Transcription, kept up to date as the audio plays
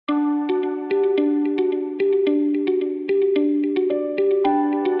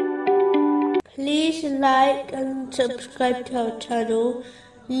like and subscribe to our channel.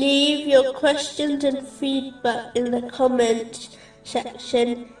 Leave your questions and feedback in the comments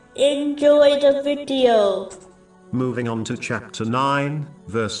section. Enjoy the video. Moving on to chapter 9,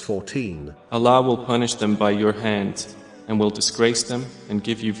 verse 14. Allah will punish them by your hand, and will disgrace them and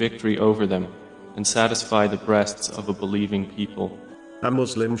give you victory over them, and satisfy the breasts of a believing people. A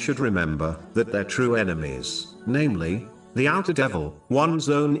Muslim should remember that their true enemies, namely, the outer devil, one's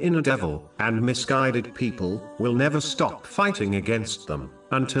own inner devil, and misguided people, will never stop fighting against them,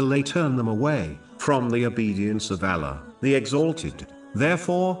 until they turn them away from the obedience of Allah, the Exalted.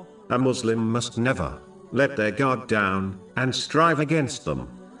 Therefore, a Muslim must never let their guard down, and strive against them.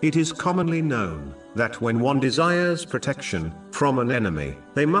 It is commonly known that when one desires protection from an enemy,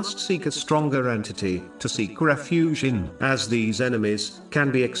 they must seek a stronger entity to seek refuge in, as these enemies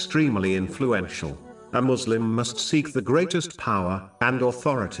can be extremely influential. A Muslim must seek the greatest power and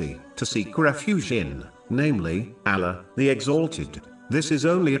authority to seek refuge in, namely, Allah, the Exalted. This is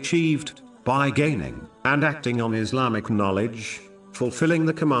only achieved by gaining and acting on Islamic knowledge, fulfilling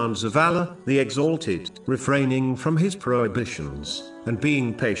the commands of Allah, the Exalted, refraining from His prohibitions, and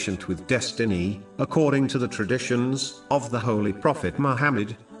being patient with destiny, according to the traditions of the Holy Prophet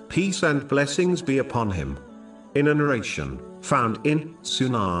Muhammad, peace and blessings be upon him. In a narration found in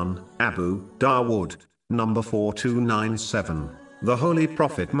Sunan Abu Dawood, number 4297, the Holy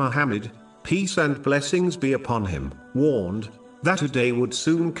Prophet Muhammad, peace and blessings be upon him, warned that a day would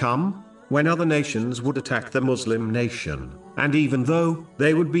soon come when other nations would attack the Muslim nation, and even though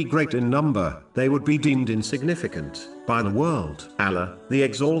they would be great in number, they would be deemed insignificant by the world. Allah, the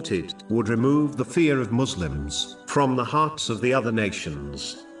Exalted, would remove the fear of Muslims from the hearts of the other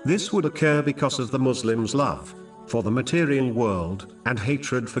nations. This would occur because of the Muslims' love for the material world and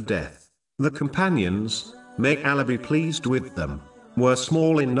hatred for death. The companions, may Allah be pleased with them, were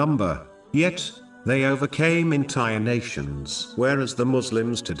small in number, yet they overcame entire nations, whereas the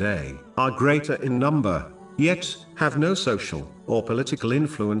Muslims today are greater in number, yet have no social or political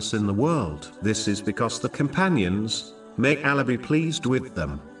influence in the world. This is because the companions, may Allah be pleased with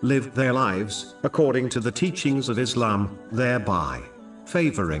them, lived their lives according to the teachings of Islam, thereby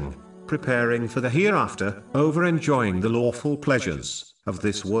favoring, preparing for the hereafter, over enjoying the lawful pleasures of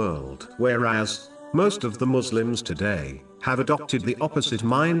this world. Whereas most of the Muslims today have adopted the opposite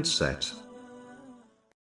mindset.